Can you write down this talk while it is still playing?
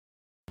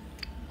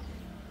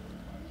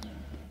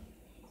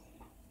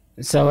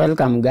So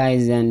welcome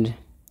guys, and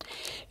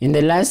in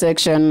the last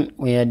section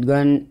we had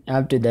gone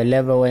up to the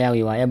level where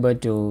we were able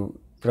to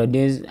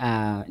produce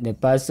the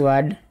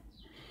password,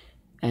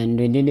 and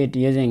we did it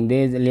using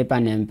this lip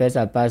and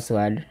M-PESA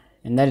password,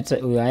 and that's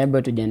we were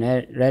able to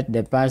generate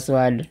the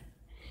password.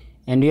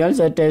 And we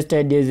also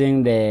tested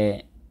using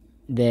the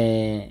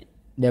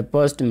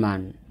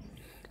Postman.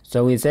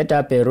 So we set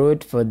up a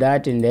route for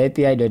that in the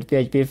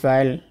api.php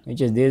file,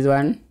 which is this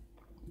one.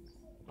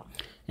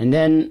 And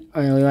then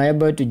we were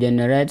able to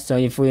generate. So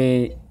if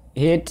we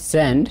hit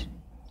send,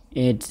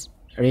 it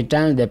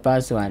returns the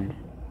password.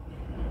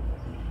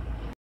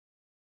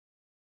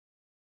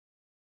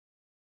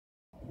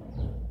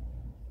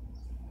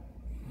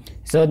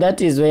 So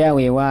that is where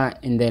we were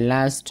in the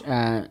last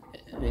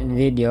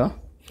video.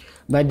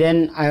 But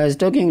then I was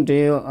talking to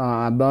you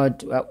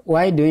about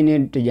why do we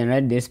need to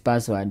generate this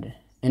password.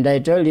 And I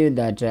told you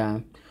that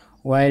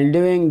while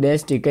doing the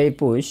STK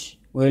push,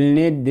 we'll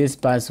need this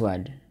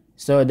password.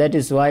 So that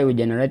is why we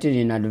generated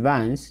in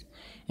advance.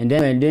 And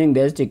then when doing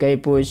the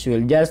STK push,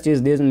 we'll just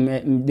use this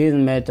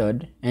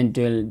method and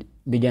it will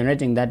be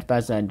generating that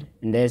password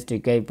in the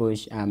STK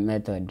push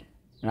method,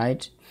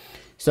 right?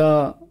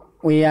 So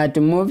we had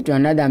to move to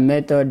another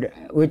method,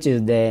 which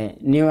is the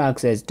new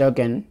access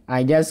token.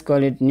 I just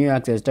call it new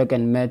access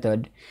token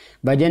method,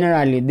 but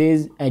generally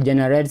this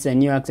generates a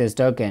new access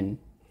token.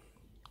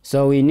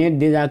 So we need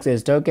this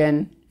access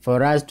token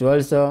for us to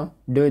also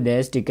do the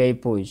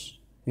STK push.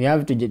 We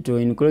have to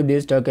include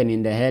this token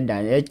in the header,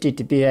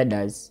 HTTP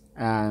headers,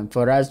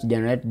 for us to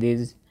generate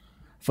this,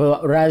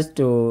 for us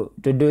to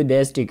do the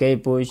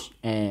STK push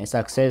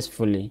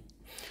successfully.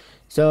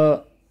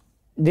 So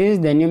this is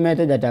the new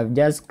method that I've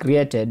just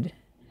created.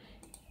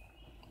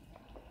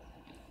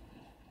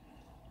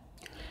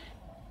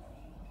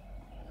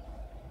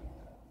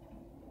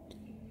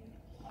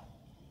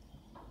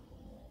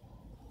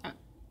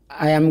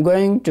 I am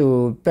going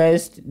to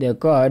paste the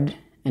code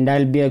and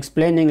I'll be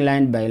explaining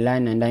line by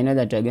line, and I know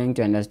that you're going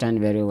to understand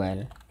very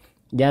well,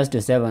 just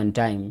to save on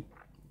time.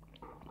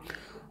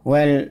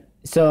 Well,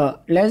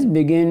 so let's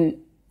begin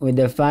with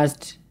the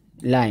first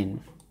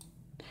line.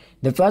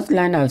 The first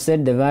line, I've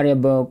set the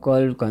variable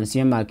called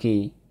consumer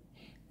key.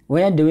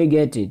 Where do we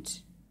get it?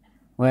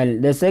 Well,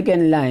 the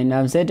second line,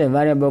 I've set a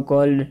variable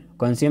called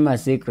consumer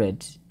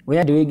secret.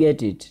 Where do we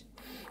get it?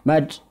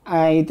 But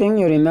I think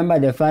you remember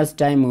the first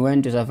time we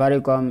went to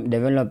Safaricom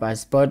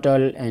Developers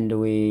Portal and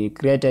we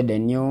created a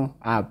new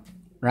app,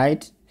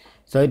 right?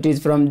 So it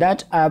is from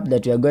that app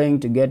that we are going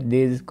to get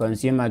this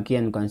consumer key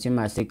and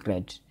consumer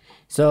secret.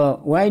 So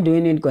why do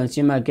we need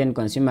consumer key and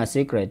consumer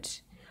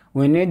secret?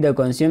 We need the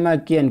consumer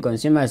key and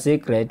consumer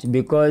secret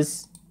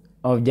because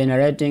of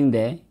generating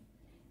the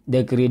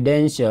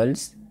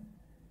credentials.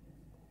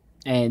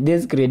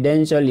 This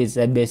credential is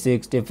a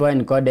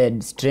base64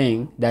 encoded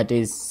string that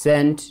is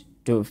sent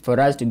for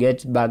us to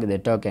get back the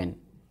token.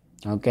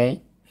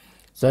 Okay,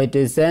 so it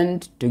is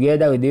sent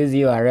together with this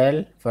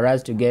URL for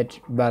us to get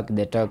back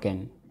the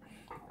token.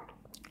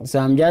 So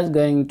I'm just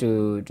going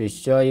to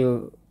show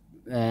you,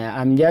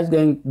 I'm just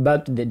going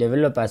back to the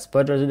developers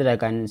portal so that I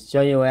can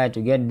show you where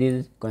to get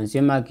this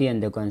consumer key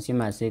and the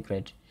consumer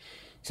secret.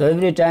 So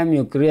every time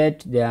you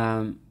create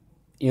a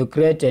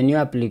new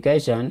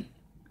application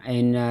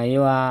in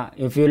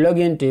if you log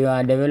into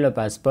your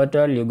developers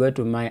portal, you go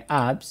to my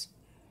apps.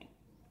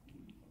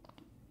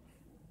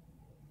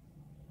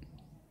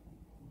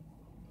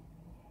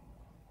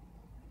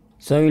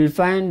 So you'll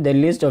find the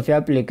list of your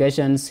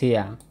applications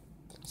here.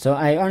 So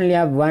I only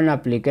have one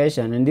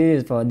application and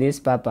this is for this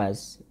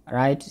purpose,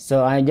 right?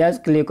 So I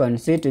just click on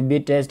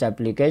C2B test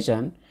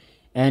application,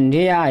 and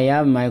here I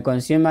have my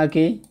consumer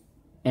key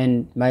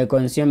and my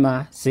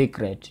consumer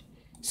secret.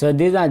 So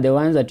these are the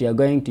ones that you are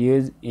going to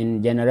use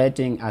in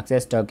generating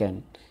access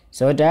token.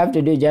 So what I have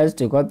to do is just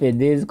to copy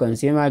this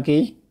consumer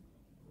key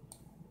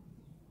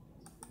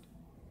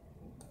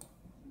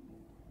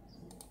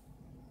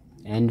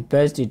and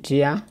paste it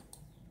here.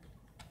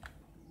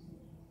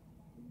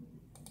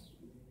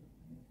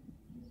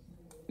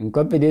 And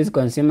copy this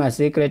consumer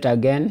secret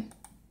again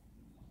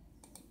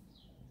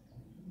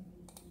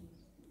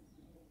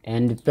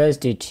and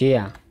paste it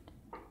here.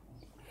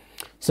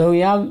 So we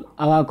have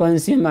our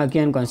consumer key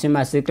and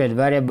consumer secret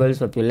variables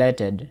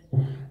populated.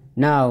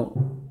 Now,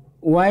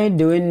 why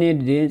do we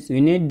need this? We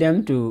need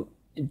them to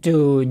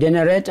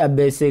generate a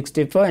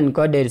base64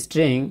 encoded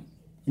string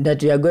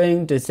that we are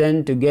going to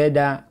send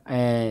together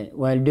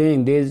while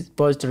doing this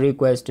post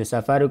request to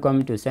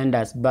Safaricom to send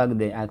us back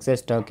the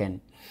access token.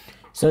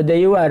 So the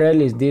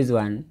URL is this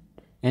one,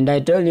 and I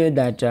told you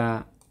that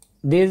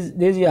this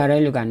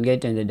URL you can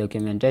get in the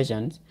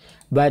documentations,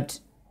 but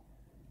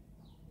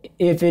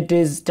if it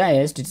is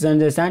test, it's on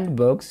the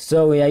sandbox,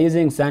 so we are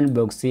using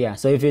sandbox here.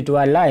 So if it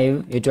were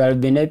live, it would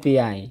have been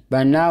API,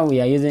 but now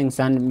we are using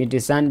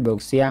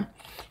sandbox here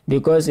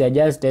because we are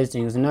just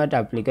testing. It's not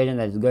application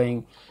that's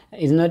going,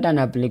 it's not an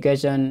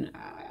application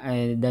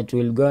that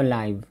will go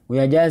live. We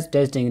are just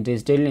testing. It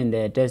is still in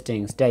the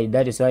testing stage.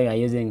 That is why we are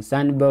using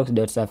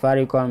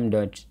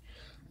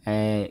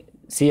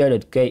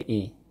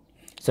sandbox.safaricom.co.ke.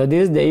 So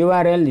this the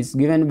URL is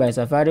given by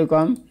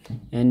Safaricom,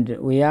 and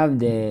we have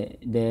the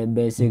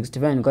base65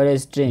 encoded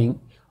string,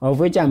 of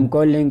which I'm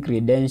calling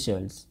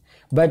credentials.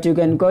 But you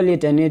can call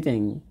it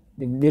anything.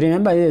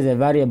 Remember, this is a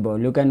variable.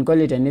 You can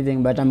call it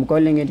anything, but I'm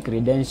calling it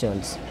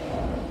credentials.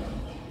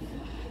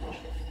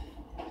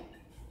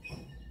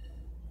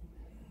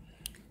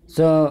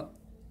 So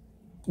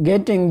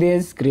getting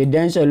this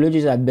credential, which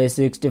is a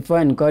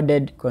base64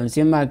 encoded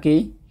consumer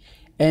key,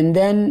 and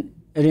then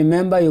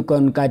remember you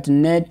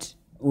concatenate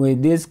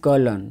with this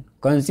colon.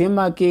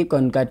 Consumer key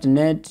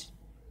concatenate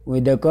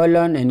with the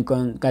colon and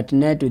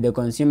concatenate with the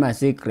consumer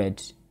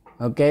secret.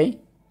 Okay?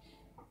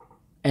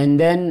 And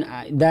then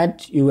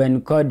that you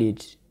encode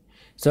it.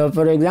 So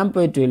for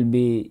example, it will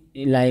be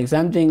like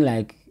something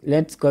like,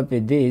 let's copy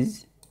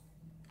this.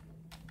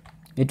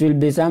 It will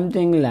be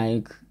something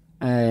like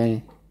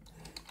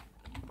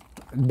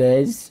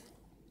base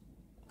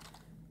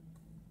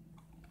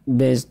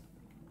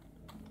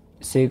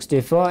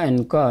 64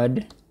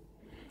 encode,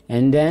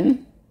 and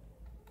then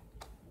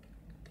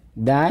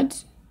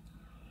that,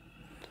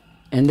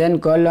 and then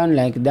colon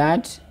like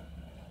that,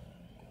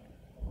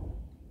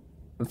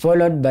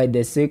 followed by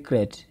the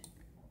secret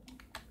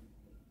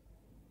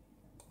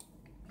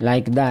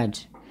like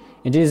that.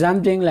 It is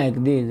something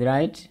like this,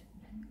 right?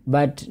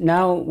 But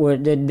now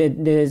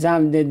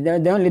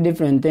the only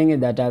different thing is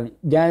that I've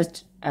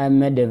just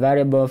made a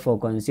variable for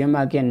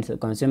consumer key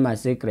and consumer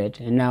secret,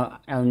 and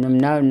now I'm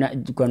now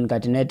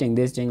concatenating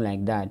this thing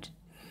like that.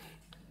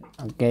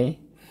 Okay,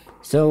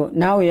 so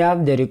now we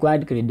have the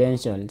required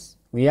credentials.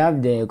 We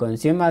have the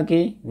consumer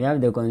key, we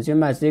have the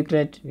consumer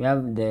secret, we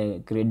have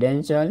the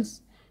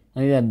credentials,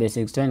 and the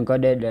base64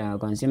 encoded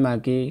consumer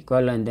key,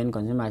 colon, then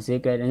consumer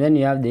secret, and then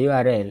you have the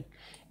URL.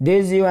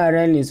 This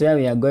URL is where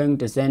we are going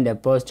to send a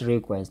post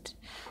request.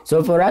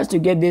 So for us to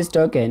get this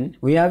token,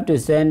 we have to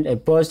send a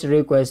post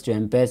request to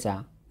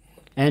M-PESA,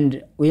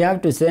 and we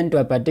have to send to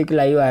a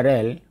particular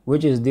URL,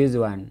 which is this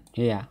one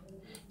here.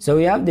 So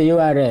we have the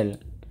URL,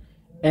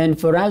 and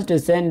for us to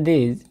send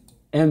this,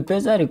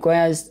 M-PESA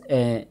requires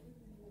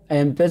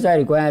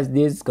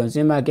this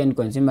consumer key and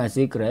consumer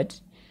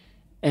secret.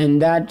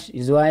 And that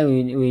is why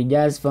we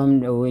just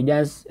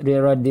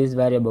rewrote this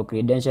variable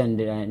credential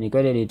and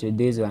equated it to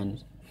this one,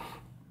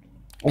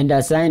 and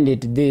assigned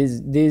it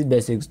this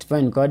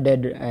base64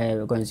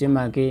 encoded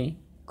consumer key,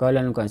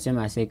 colon,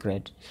 consumer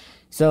secret.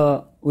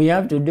 So we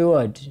have to do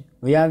what?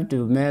 We have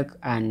to make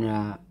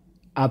a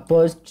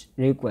post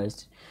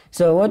request.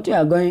 So what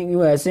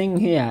you are seeing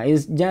here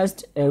is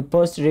just a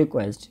post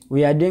request.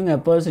 We are doing a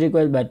post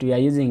request, but we are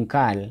using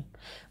curl.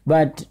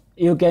 But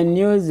you can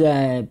use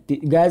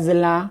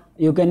Gazella,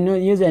 you can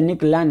use a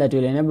nick line that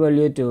will enable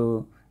you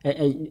to, the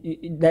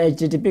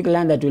HTTP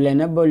line that will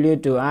enable you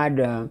to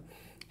add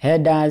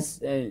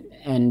headers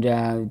and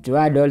to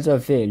add also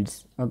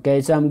fields.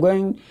 Okay, so I'm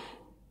going,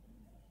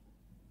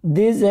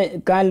 this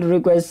curl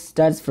request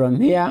starts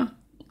from here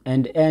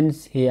and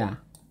ends here.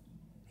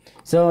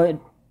 So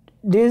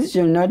this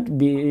should not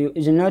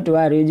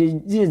worry,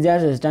 this is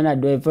just a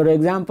standard way. For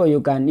example, you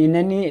can, in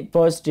any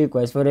post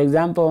request, for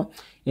example,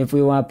 if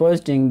we were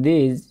posting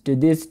this to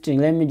this string,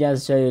 let me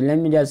just show you. Let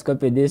me just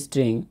copy this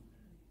string.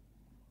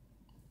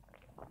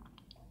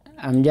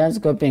 I'm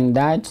just copying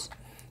that.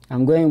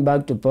 I'm going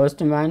back to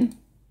Postman,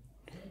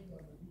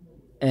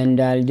 and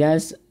I'll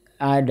just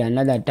add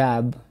another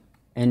tab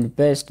and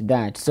paste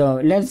that.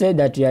 So let's say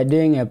that you are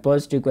doing a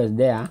post request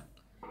there.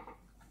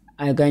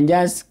 I can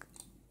just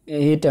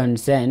hit on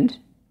send.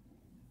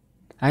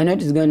 I know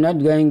it's not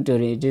going to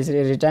read, it's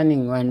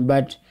returning one,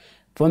 but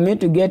for me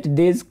to get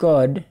this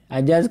code,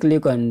 I just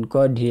click on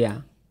code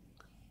here,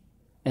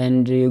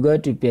 and you go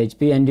to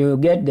PHP, and you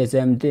get the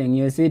same thing.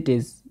 You see, it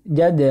is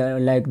just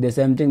like the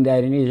same thing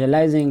there,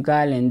 initializing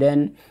curl and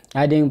then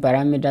adding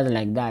parameters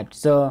like that.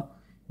 So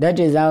that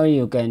is how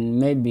you can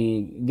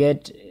maybe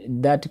get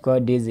that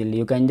code easily.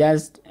 You can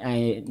just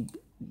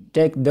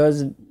take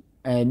those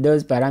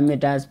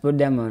parameters, put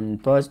them on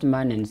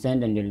Postman and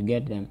send, and you'll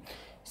get them.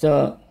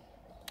 So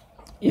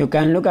you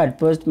can look at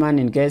Postman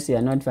in case you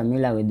are not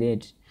familiar with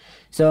it.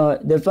 So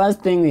the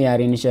first thing, we are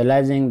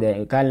initializing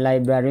the curl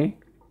library.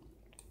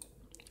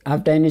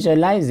 After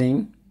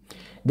initializing,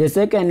 the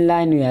second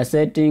line, we are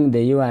setting the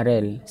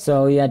URL.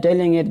 So we are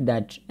telling it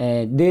that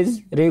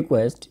this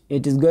request,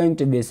 it is going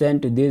to be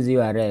sent to this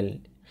URL.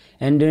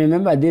 And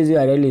remember, this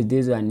URL is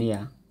this one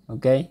here.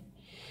 Okay.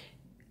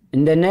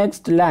 In the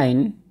next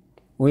line,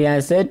 we are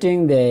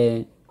setting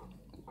the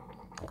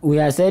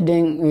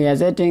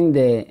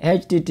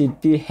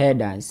HTTP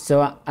headers.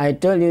 So I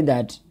told you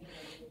that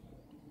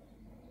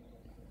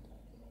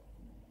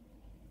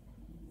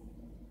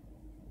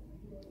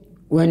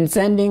when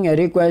sending a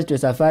request to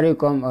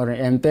Safaricom or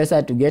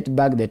M-PESA to get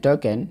back the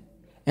token,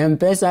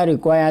 M-PESA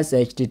requires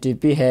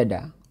HTTP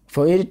header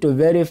for it to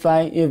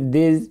verify if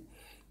this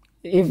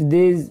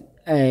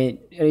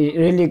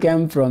really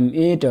came from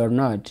it or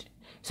not.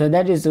 So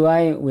that is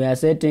why we are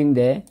setting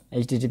the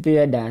HTTP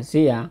headers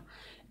here,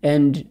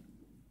 and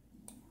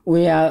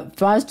we are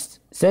first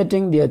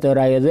setting the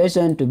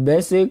authorization to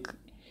basic,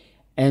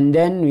 and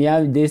then we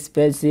have this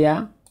space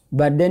here,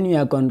 but then we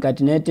are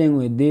concatenating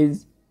with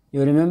this.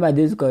 You remember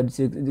this code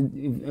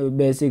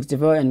base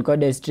 64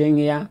 encoded string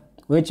here,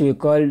 which we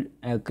call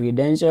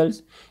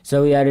credentials.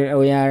 So we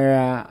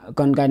are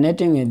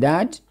concatenating with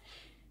that.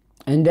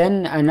 And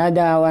then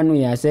another one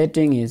we are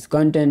setting is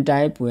content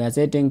type. We are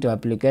setting to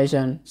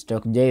application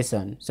stock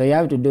JSON. So you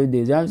have to do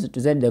this. You have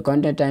to set the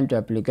content type to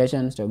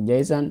application stock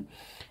JSON,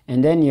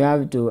 and then you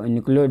have to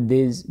include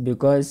this,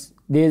 because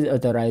this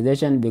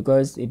authorization,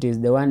 because it is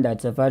the one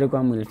that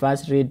Safaricom will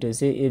first read to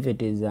see if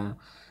it is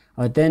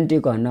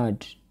authentic or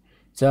not.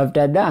 So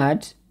after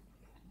that,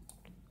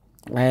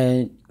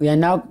 we are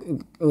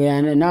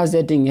now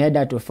setting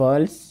header to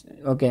false.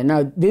 Okay,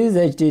 now this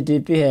is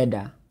HTTP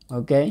header.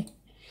 Okay.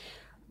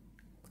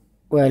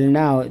 Well,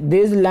 now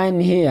this line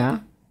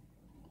here,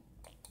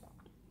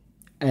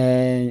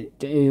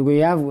 we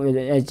have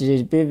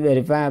HTTP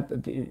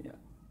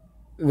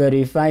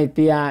verify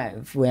PR.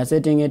 We are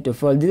setting it to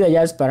false. These are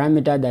just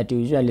parameters that you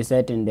usually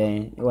set in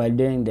while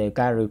doing the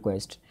CAR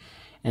request.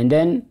 And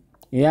then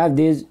you have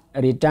this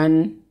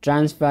return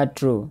transfer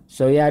true.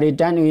 So we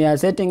are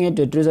setting it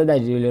to true so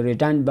that it will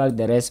return back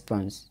the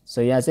response.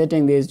 So you are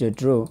setting this to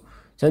true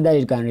so that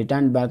it can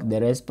return back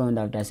the response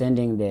after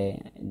sending the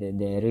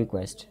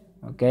request.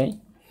 Okay,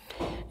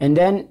 and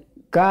then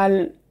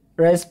call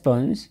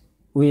response,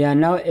 we are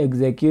now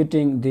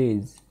executing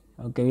this.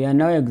 Okay, we are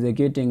now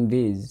executing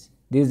this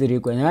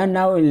request. And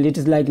now it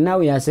is like now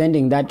we are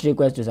sending that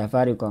request to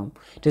Safaricom.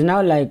 It is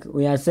now like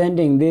we are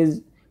sending this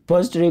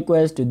post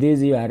request to this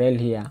URL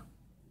here.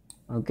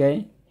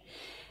 Okay,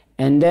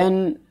 and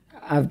then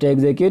after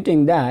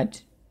executing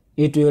that,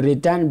 it will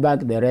return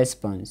back the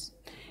response,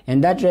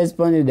 and that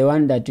response is the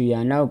one that we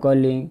are now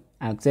calling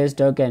access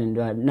token, and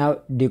we are now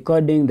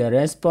decoding the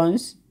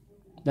response.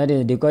 That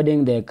is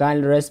decoding the call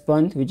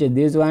response, which is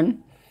this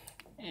one,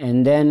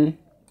 and then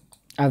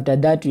after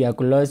that we are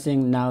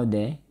closing now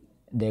the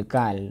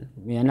call.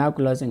 We are now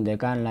closing the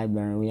call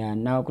library. We are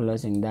now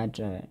closing that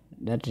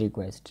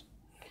request.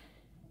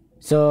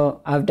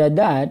 So after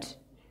that,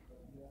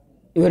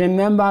 you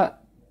remember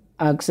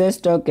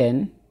access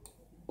token,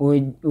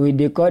 we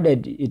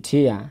decoded it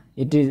here.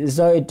 It is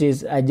a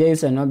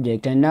JSON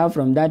object, and now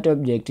from that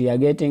object we are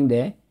getting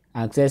the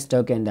access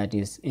token that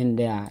is in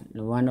there,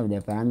 one of the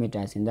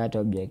parameters in that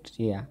object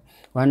here,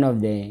 one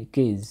of the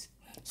keys.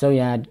 So we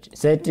are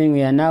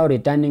now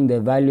returning the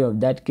value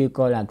of that key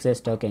called access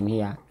token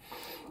here.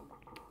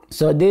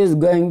 So this is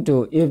going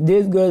to, if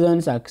this goes on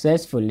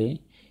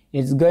successfully,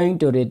 it's going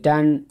to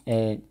return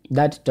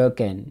that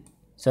token.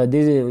 So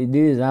this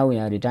is how we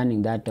are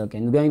returning that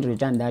token. It's going to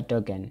return that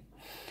token.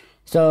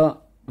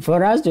 So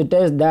for us to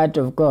test that,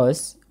 of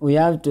course, we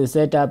have to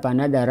set up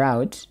another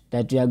route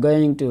that we are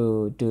going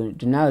to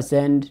now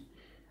send.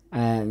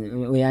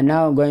 We are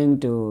now going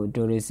to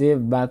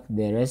receive back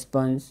the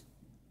response,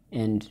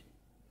 and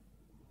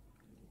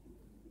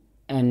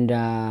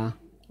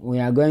we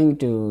are going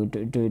to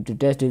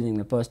test using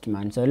the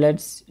Postman. So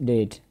let's do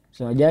it.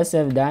 So just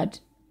save that.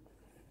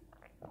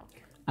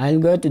 I'll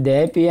go to the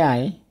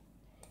API,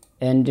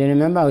 and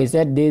remember we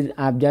set this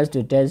up just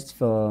to test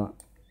for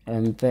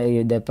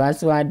the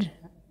password.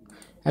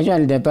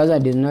 Actually, the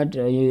password is not,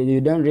 you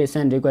don't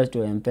send request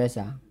to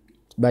M-PESA,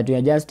 but we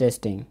are just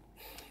testing.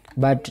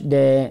 But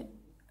to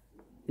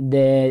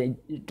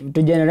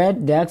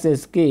generate the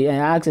access key and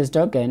access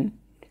token,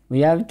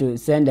 we have to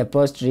send a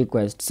post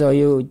request. So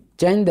you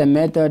change the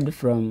method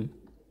from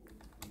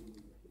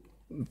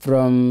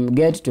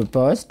get to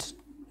post,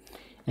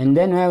 and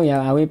then where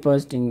are we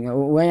posting?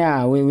 Where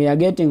are we? We are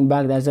getting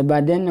back that. So,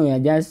 but then we are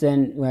just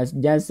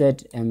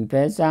set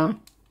M-PESA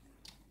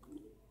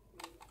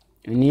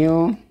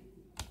new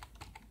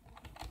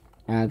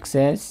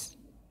access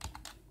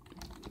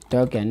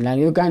token. Like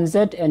you can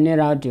set any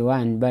route you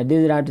want, but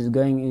this route is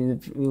going.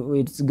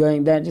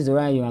 That is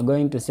where you are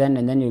going to send,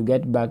 and then you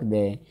get back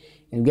the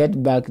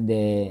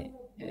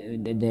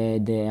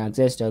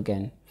access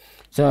token.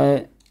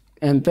 So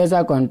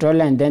M-PESA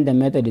controller, and then the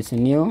method is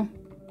new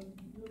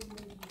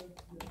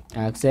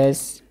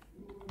access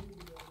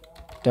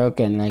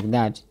token, like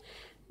that.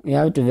 You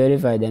have to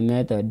verify the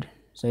method,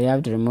 so you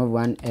have to remove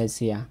one S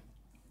here.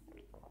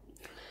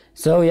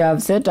 So we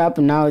have set up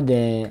now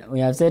the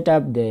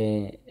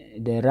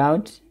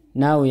route.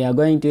 Now we are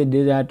going to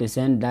do that to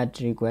send that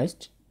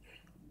request.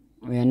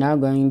 We are now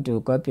going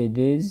to copy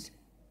this.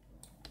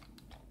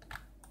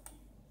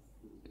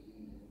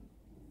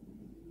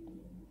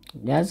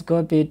 Just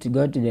copy it,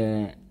 go to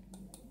the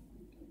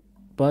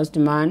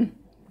Postman,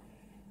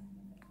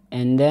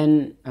 and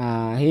then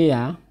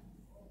here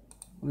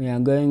we are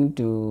going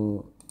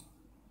to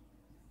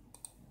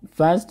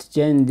first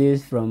change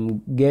this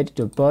from get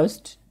to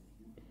post,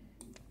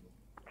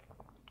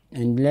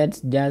 and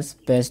let's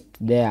just paste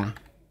there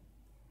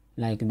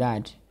like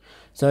that.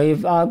 So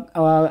if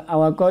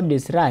our code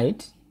is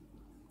right,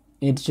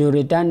 it should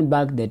return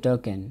back the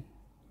token.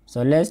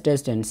 So let's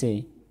test and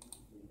see.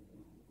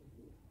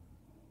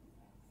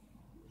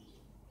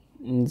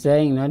 It's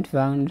saying not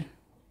found.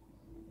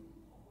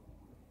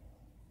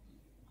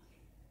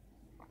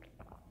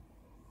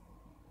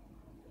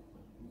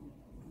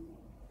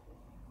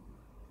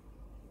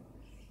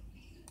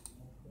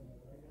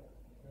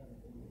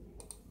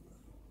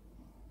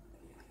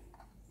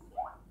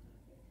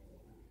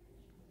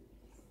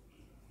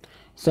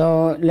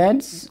 So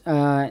let's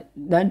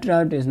that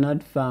route is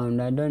not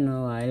found. I don't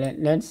know why.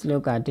 Let's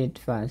look at it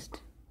first.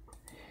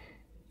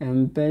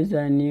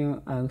 M-PESA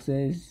new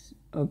access.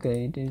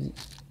 Okay, it is.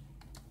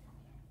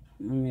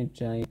 Let me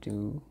try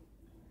to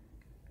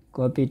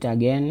copy it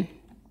again.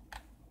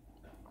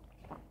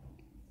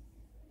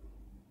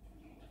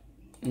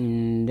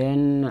 And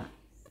then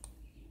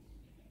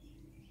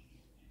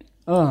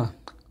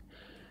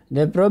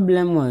the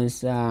problem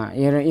was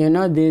you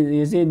know this,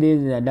 you see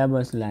these are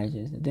double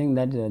slashes. I think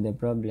that's the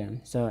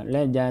problem. So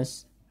let's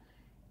just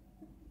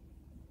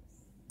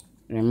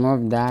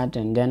remove that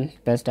and then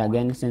paste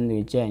again since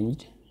we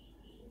changed.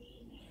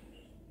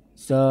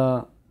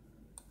 So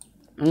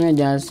let me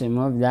just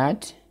remove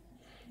that,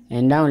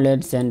 and now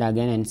let's send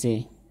again and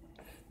see.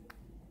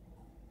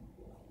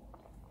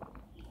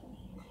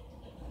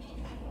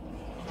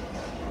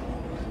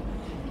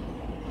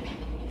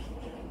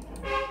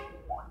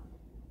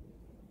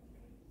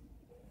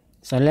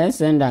 So let's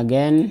send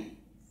again.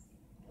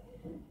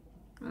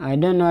 I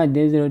don't know why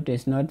this route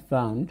is not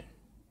found.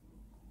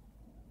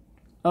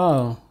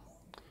 Oh,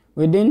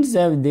 we didn't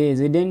save this.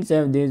 We didn't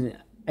save this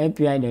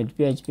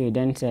API.php. We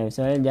didn't save.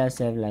 So let's just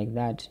save like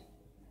that.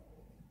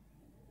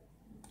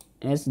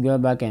 Let's go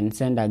back and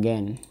send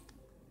again.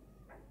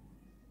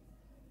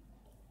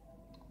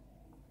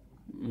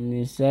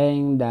 We're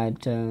saying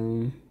that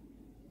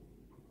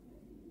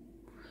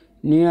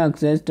new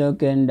access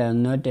token does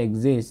not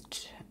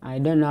exist. I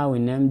don't know how we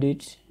named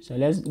it. So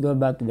let's go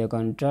back to the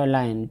controller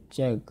and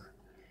check.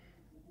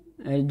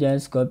 Let's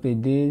just copy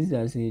this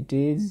as it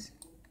is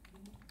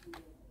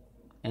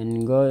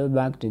and go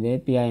back to the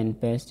API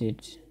and paste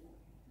it.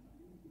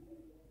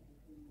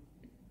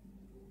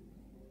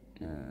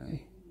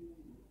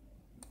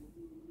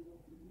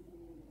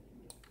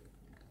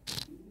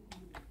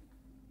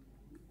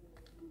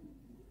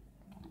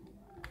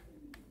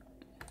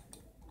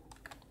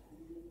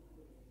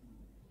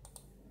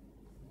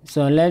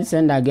 So let's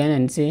send again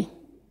and see.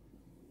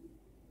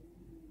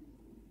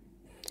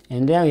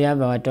 And there we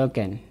have our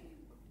token.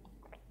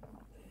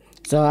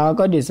 So our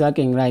code is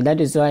working right.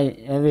 That is why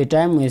every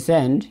time we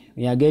send,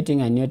 we are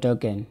getting a new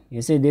token.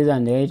 You see this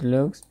and the way it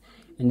looks.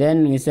 And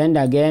then we send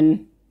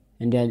again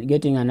and we are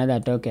getting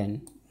another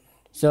token.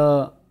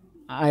 So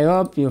I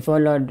hope you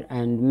followed,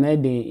 and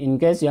maybe in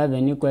case you have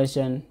any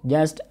question,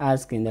 just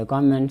ask in the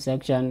comment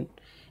section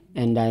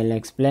and I'll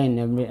explain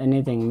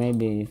anything.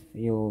 Maybe if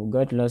you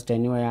got lost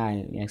anywhere,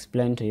 I'll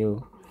explain to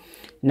you.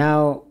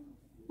 Now,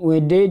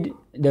 we did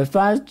the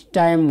first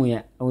time we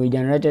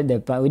generated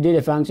we did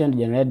a function to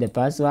generate the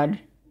password,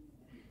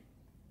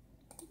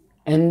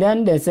 and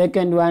then the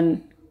second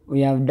one we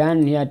have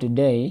done here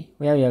today,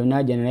 where we have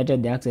now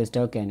generated the access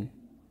token.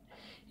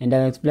 And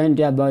I'll explain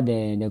to you about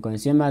the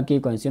consumer key,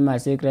 consumer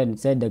secret,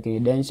 set the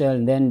credential,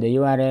 and then the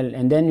URL,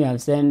 and then we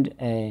have sent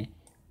a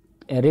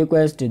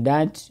request to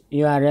that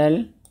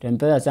URL, to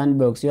M-PESA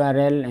Sandbox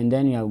URL, and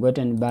then we have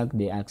gotten back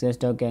the access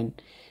token,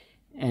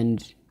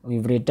 and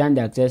we've returned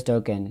the access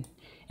token.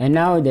 And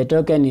now the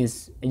token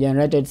is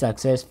generated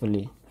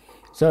successfully.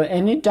 So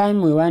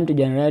anytime we want to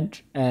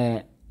generate,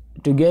 to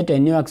get a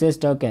new access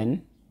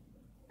token,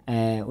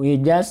 we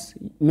just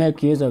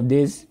make use of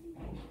this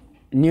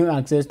new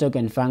access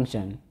token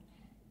function.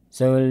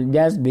 So we'll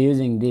just be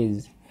using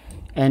this.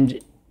 And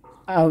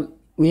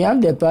we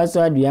have the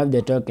password, we have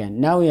the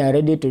token. Now we are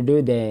ready to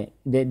do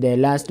the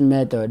last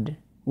method,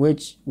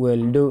 which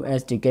will do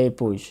STK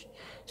push.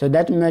 So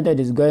that method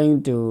is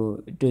going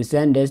to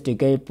send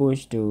STK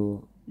push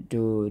to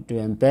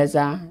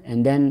M-PESA,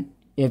 and then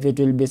if it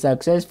will be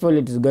successful,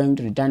 it is going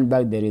to return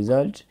back the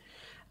result,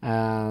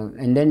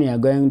 and then we are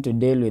going to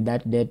deal with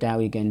that data.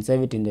 We can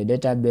save it in the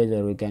database,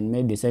 or we can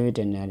maybe save it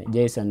in a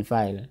JSON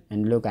file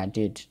and look at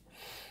it.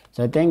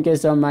 So thank you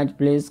so much.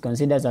 Please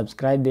consider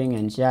subscribing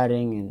and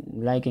sharing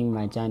and liking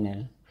my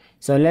channel.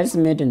 So let's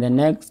meet in the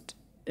next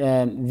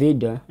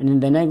video, and in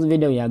the next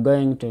video we are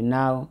going to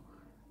now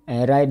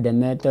write the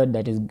method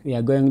that we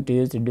are going to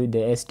use to do the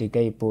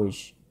STK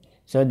push,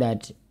 so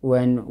that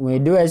when we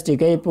do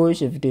STK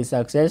push, if it is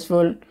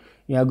successful,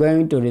 you are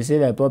going to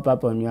receive a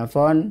pop-up on your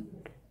phone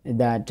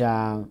that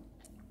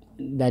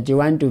you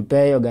want to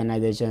pay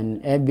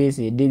organization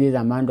ABCD this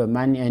amount of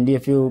money, and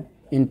if you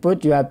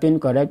input your PIN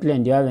correctly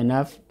and you have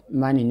enough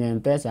money in your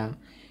M-PESA,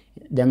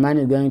 the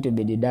money is going to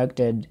be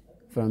deducted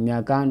from your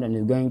account and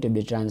is going to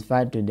be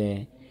transferred to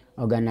the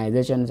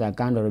organization's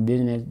account or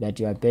business that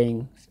you are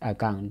paying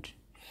account.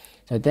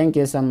 So thank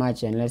you so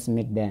much, and let's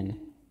meet then.